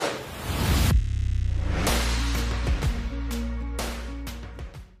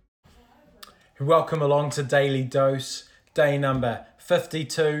Welcome along to Daily Dose, day number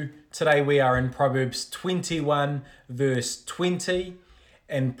 52. Today we are in Proverbs 21 verse 20,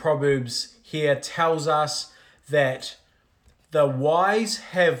 and Proverbs here tells us that the wise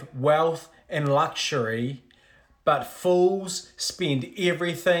have wealth and luxury, but fools spend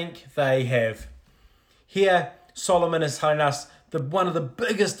everything they have. Here Solomon is telling us one of the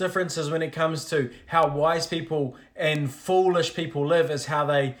biggest differences when it comes to how wise people and foolish people live is how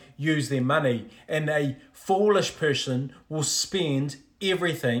they use their money. And a foolish person will spend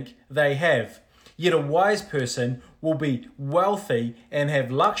everything they have. Yet a wise person will be wealthy and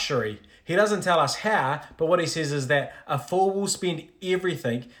have luxury. He doesn't tell us how, but what he says is that a fool will spend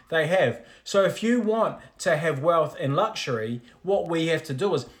everything they have. So if you want to have wealth and luxury, what we have to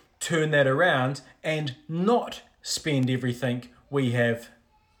do is turn that around and not spend everything we have.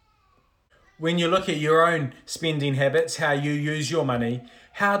 When you look at your own spending habits, how you use your money,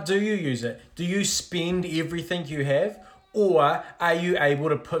 how do you use it? Do you spend everything you have, or are you able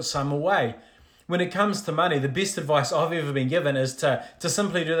to put some away? When it comes to money, the best advice I've ever been given is to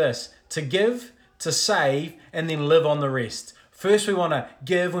simply do this: to give, to save, and then live on the rest. First, we want to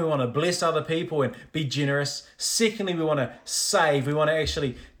give, we want to bless other people and be generous. Secondly, we want to save. We want to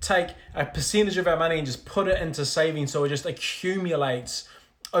actually take a percentage of our money and just put it into savings so it just accumulates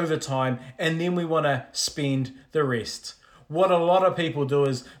over time. And then we want to spend the rest. What a lot of people do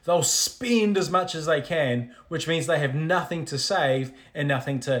is they'll spend as much as they can, which means they have nothing to save and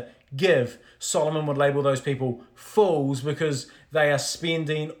nothing to give. Solomon would label those people fools because they are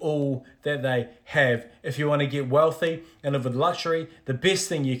spending all that they have. If you want to get wealthy and live with luxury, the best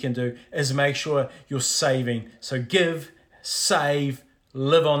thing you can do is make sure you're saving. So give, save,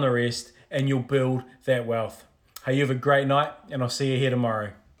 live on the rest, and you'll build that wealth. Hey, you have a great night, and I'll see you here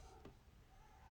tomorrow.